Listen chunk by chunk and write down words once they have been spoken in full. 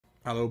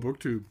Hello,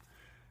 BookTube.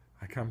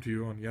 I come to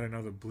you on yet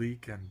another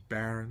bleak and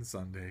barren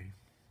Sunday,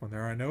 when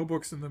there are no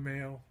books in the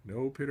mail,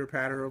 no pitter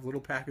patter of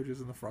little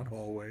packages in the front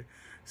hallway.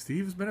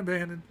 Steve has been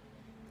abandoned,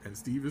 and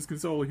Steve is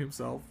consoling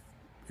himself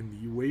in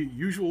the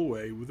usual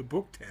way with a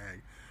book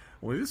tag.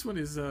 Only this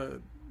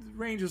one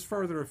ranges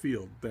further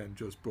afield than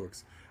just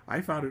books.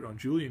 I found it on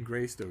Julian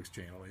Greystoke's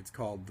channel. It's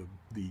called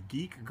the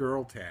Geek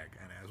Girl Tag,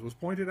 and as was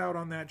pointed out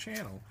on that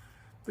channel,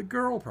 the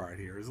girl part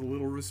here is a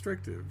little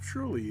restrictive.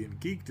 Surely in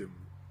geekdom,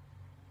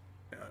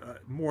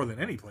 more than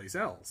any place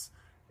else,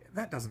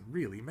 that doesn't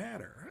really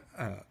matter.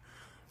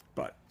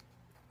 But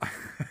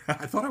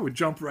I thought I would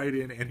jump right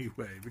in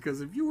anyway,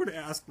 because if you were to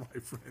ask my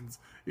friends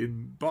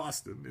in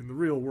Boston, in the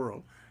real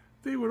world,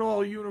 they would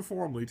all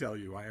uniformly tell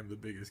you I am the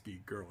biggest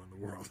geek girl in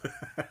the world.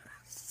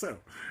 So,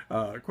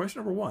 question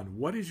number one,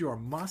 what is your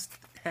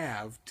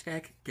must-have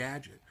tech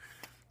gadget?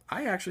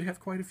 I actually have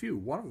quite a few.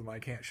 One of them I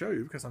can't show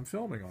you because I'm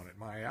filming on it,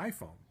 my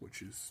iPhone,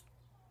 which is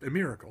a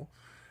miracle.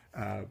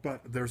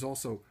 But there's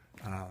also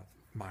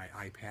my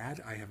iPad.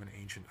 I have an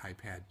ancient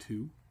iPad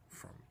 2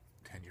 from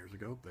 10 years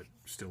ago that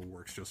still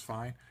works just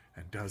fine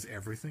and does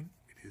everything.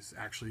 It is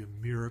actually a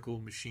miracle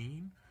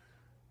machine.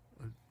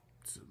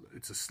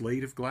 It's a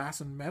slate of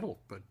glass and metal,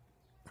 but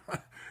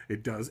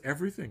it does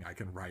everything. I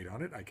can write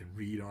on it. I can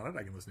read on it.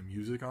 I can listen to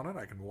music on it.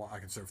 I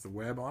can surf the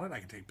web on it. I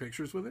can take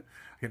pictures with it.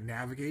 I can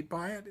navigate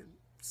by it.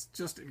 It's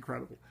just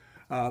incredible.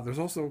 There's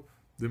also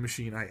the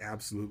machine I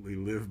absolutely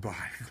live by.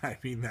 I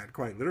mean that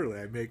quite literally.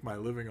 I make my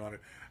living on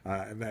it,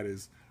 and that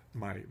is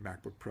my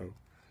MacBook Pro,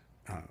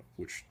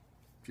 which,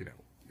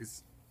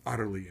 is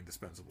utterly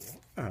indispensable.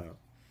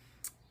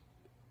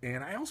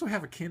 And I also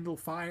have a Kindle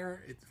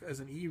Fire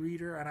as an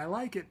e-reader, and I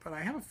like it, but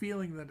I have a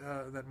feeling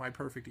that my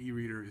perfect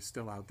e-reader is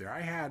still out there.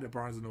 I had a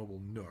Barnes & Noble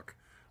Nook,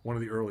 one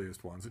of the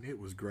earliest ones, and it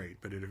was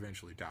great, but it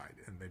eventually died,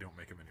 and they don't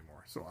make them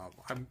anymore. So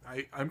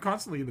I'm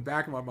constantly in the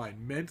back of my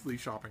mind mentally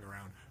shopping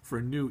around for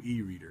a new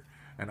e-reader,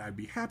 and I'd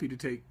be happy to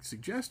take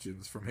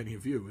suggestions from any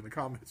of you in the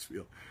comments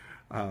field.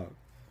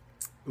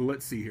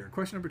 Let's see here.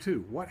 Question number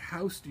two. What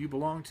house do you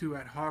belong to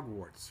at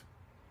Hogwarts?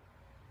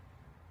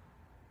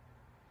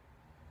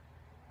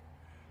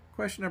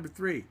 Question number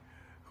three.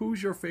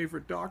 Who's your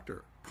favorite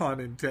doctor? Pun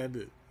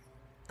intended.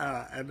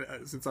 And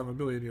since I'm a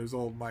million years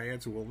old, my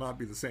answer will not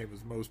be the same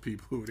as most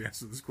people who would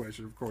answer this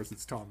question. Of course,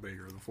 it's Tom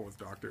Baker, the Fourth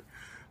Doctor.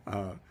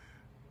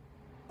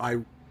 I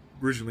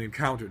originally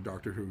encountered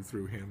Doctor Who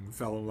through him,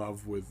 fell in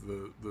love with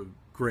the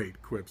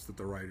great quips that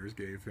the writers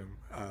gave him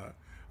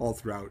all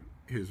throughout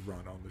his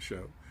run on the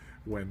show.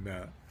 When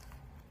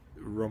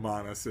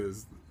Romana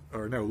says,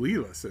 or no,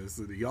 Leela says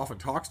that he often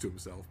talks to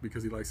himself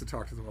because he likes to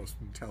talk to the most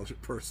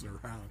intelligent person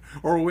around.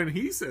 Or when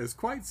he says,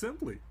 quite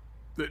simply,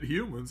 that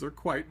humans are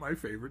quite my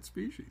favorite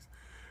species.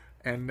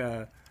 And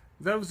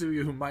those of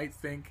you who might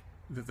think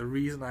that the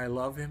reason I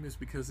love him is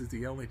because he's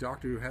the only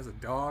doctor who has a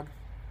dog,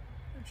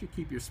 why don't you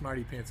keep your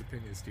smarty pants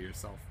opinions to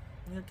yourself?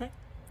 Okay?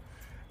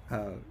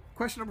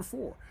 Question number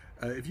four.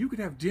 If you could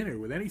have dinner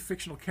with any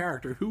fictional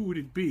character, who would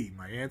it be?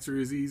 My answer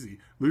is easy.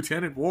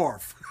 Lieutenant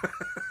Worf.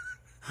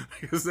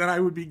 Because then I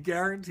would be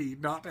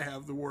guaranteed not to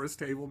have the worst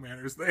table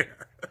manners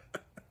there.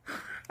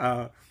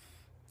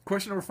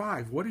 Question number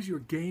five. What is your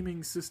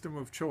gaming system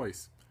of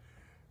choice?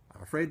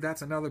 I'm afraid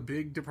that's another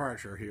big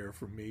departure here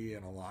from me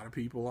and a lot of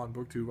people on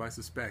BookTube, I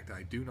suspect.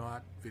 I do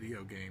not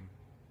video game.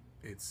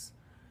 It's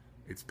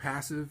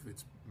passive.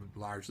 It's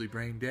largely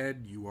brain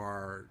dead. You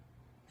are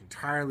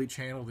entirely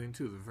channeled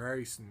into the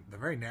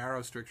very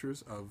narrow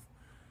strictures of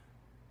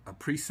a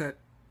preset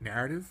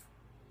narrative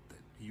that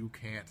you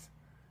can't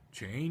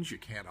change. You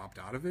can't opt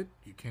out of it.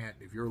 You can't,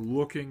 if you're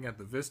looking at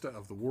the vista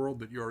of the world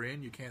that you're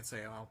in, you can't say,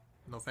 oh,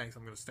 no thanks,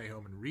 I'm going to stay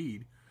home and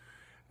read.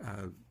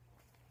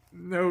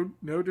 No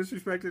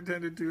disrespect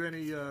intended to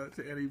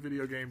any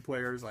video game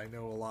players. I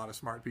know a lot of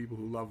smart people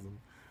who love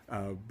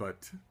them,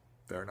 but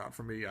they're not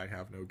for me. I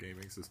have no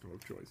gaming system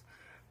of choice.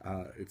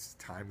 It's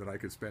time that I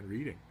could spend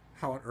reading.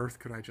 How on earth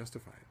could I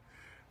justify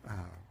it?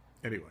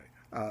 Anyway,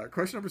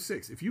 question number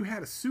six. If you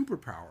had a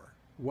superpower,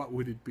 what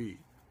would it be?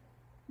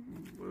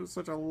 There's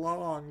such a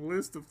long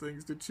list of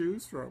things to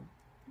choose from.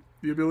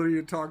 The ability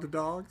to talk to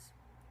dogs,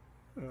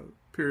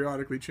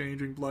 periodically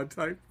changing blood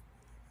type,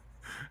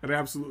 an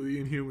absolutely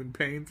inhuman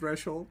pain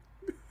threshold,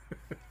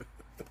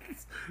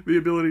 the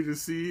ability to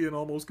see in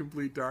almost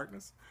complete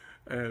darkness,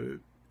 a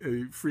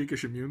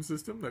freakish immune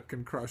system that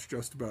can crush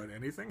just about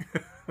anything.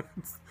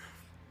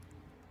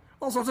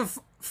 All sorts of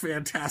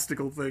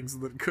fantastical things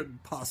that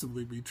couldn't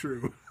possibly be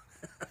true.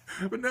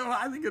 But no,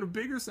 I think in a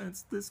bigger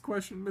sense, this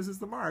question misses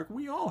the mark.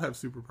 We all have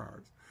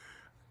superpowers.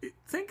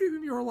 Think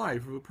in your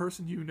life of a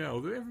person you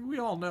know. We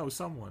all know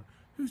someone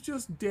who's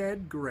just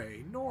dead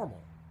gray,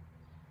 normal.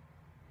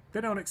 They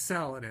don't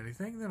excel at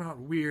anything. They're not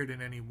weird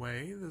in any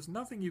way. There's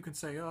nothing you can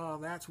say, oh,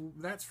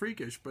 that's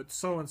freakish, but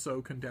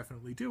so-and-so can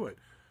definitely do it.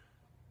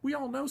 We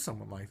all know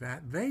someone like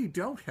that. They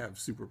don't have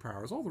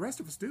superpowers. All the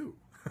rest of us do.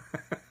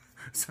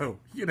 So,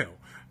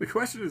 the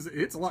question is,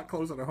 it's a lot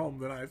closer to home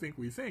than I think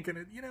we think. And,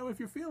 if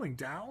you're feeling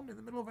down in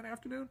the middle of an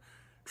afternoon,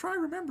 try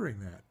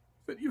remembering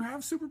that you have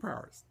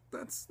superpowers.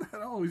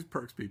 That always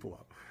perks people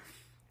up.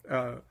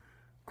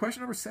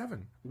 Question number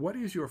 7. What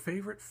is your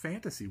favorite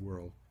fantasy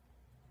world?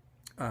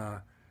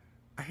 I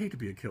hate to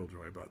be a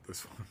killjoy about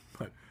this one,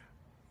 but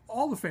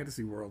all the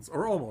fantasy worlds,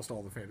 or almost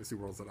all the fantasy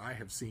worlds that I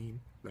have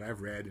seen, that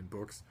I've read in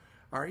books,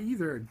 are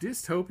either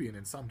dystopian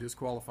in some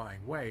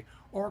disqualifying way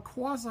or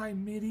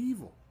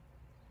quasi-medieval,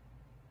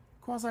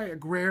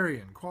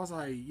 quasi-agrarian,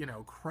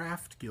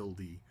 craft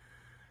guildy.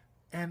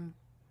 And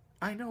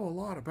I know a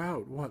lot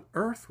about what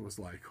Earth was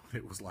like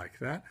when it was like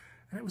that,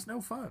 and it was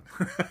no fun.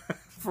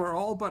 For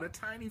all but a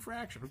tiny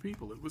fraction of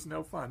people, it was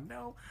no fun.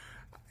 No,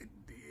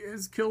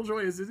 as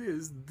killjoy as it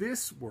is,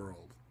 this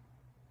world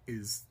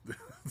is the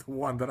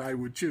one that I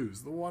would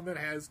choose. The one that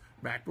has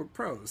MacBook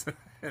Pros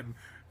and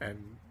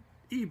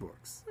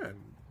ebooks and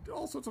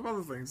all sorts of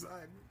other things.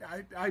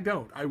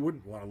 I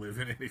wouldn't want to live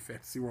in any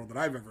fantasy world that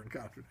I've ever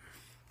encountered.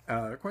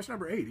 Question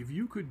number 8. If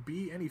you could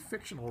be any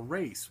fictional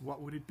race,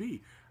 what would it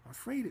be? I'm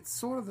afraid it's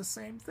sort of the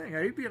same thing.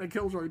 I hate being a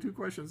killjoy 2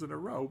 questions in a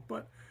row,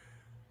 but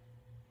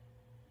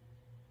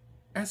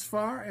as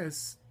far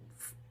as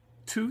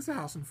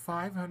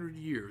 2,500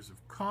 years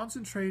of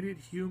concentrated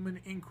human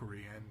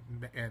inquiry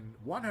and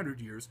 100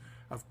 years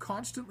of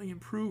constantly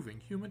improving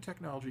human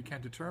technology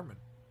can determine,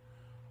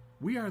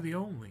 we are the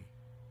only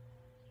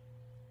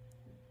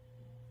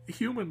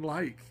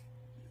human-like,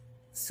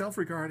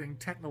 self-regarding,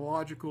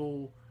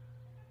 technological,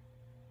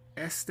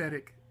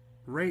 aesthetic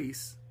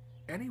race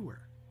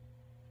anywhere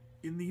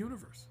in the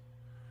universe.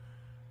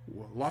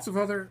 Well, lots of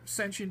other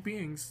sentient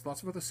beings,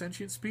 lots of other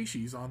sentient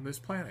species on this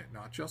planet,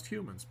 not just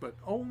humans, but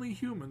only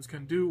humans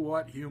can do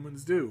what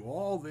humans do.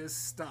 All this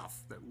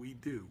stuff that we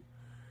do.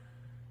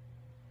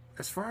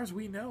 As far as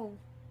we know,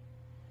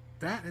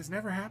 that has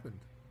never happened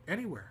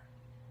anywhere.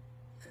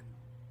 And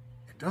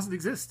it doesn't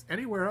exist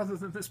anywhere other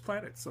than this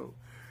planet. So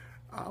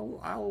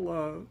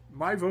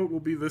my vote will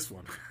be this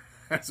one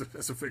as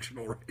a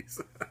fictional race.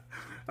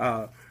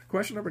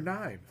 Question number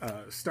 9.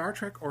 Star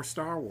Trek or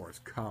Star Wars?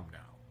 Come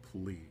now,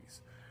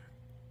 please.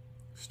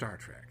 Star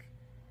Trek,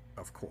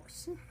 of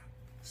course.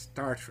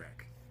 Star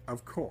Trek,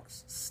 of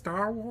course.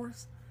 Star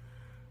Wars?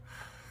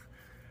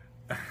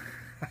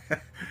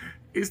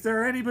 Is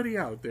there anybody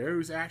out there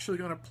who's actually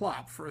going to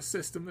plop for a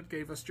system that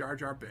gave us Jar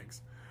Jar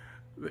Binks?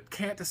 That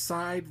can't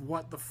decide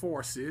what the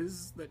Force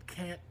is? That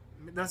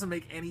doesn't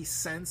make any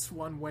sense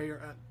one way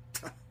or...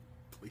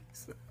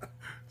 please.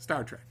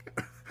 Star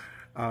Trek.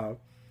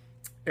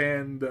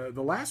 And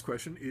the last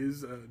question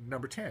is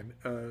number 10.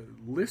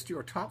 List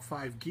your top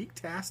 5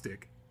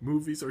 geek-tastic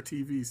movies or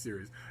TV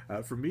series.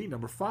 For me,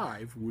 number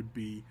 5 would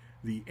be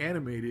the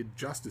animated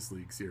Justice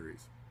League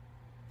series.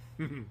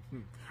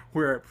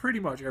 Where pretty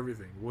much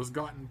everything was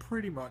gotten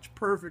pretty much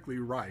perfectly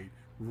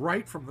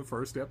right from the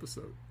first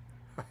episode.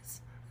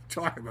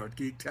 Talk about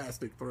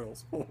geek-tastic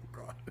thrills. Oh,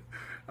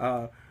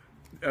 God.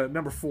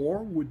 Number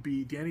 4 would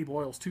be Danny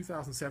Boyle's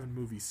 2007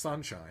 movie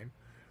Sunshine.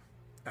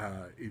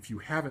 If you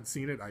haven't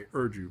seen it, I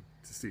urge you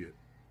to see it.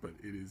 But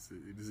it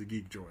is a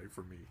geek joy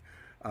for me.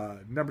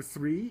 Number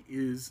 3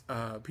 is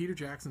Peter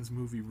Jackson's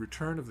movie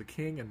Return of the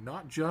King, and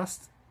not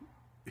just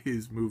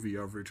his movie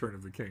of Return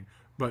of the King,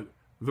 but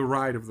the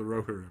ride of the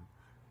Rohirrim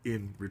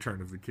in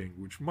Return of the King,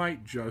 which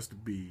might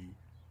just be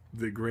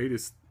the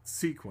greatest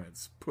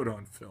sequence put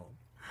on film.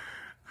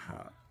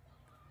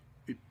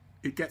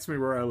 It gets me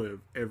where I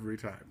live every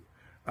time.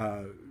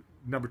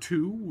 Number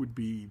 2 would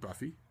be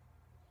Buffy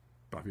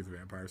the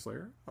Vampire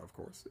Slayer, of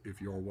course. If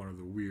you're one of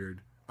the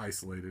weird,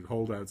 isolated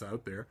holdouts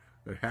out there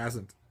that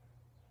hasn't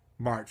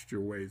marched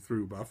your way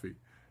through Buffy,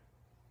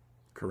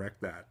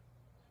 correct that.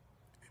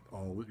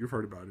 All that you've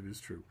heard about it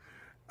is true.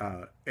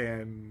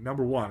 And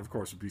number 1, of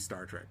course, would be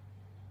Star Trek.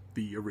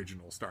 The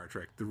original Star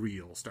Trek, the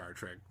real Star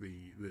Trek,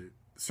 the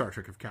Star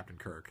Trek of Captain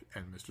Kirk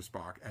and Mr.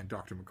 Spock and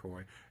Dr.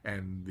 McCoy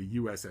and the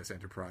USS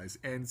Enterprise,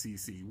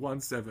 NCC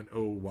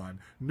 1701,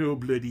 no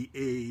bloody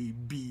A,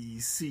 B,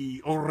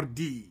 C, or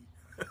D.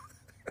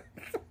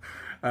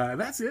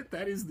 That's it.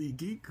 That is the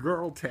Geek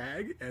Girl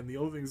Tag, and the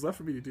only thing left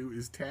for me to do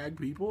is tag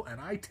people,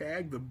 and I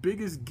tag the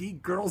biggest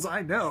geek girls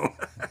I know.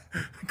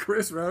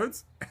 Chris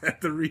Rhodes at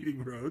the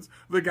Reading Roads,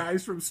 the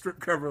guys from Strip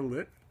Cover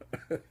Lit,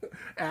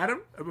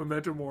 Adam at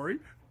Memento Mori,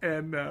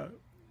 and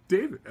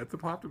David at the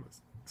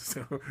Poptimus.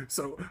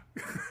 So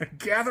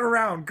gather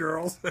around,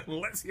 girls, and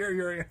let's hear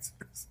your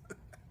answers.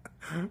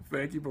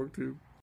 Thank you, BookTube.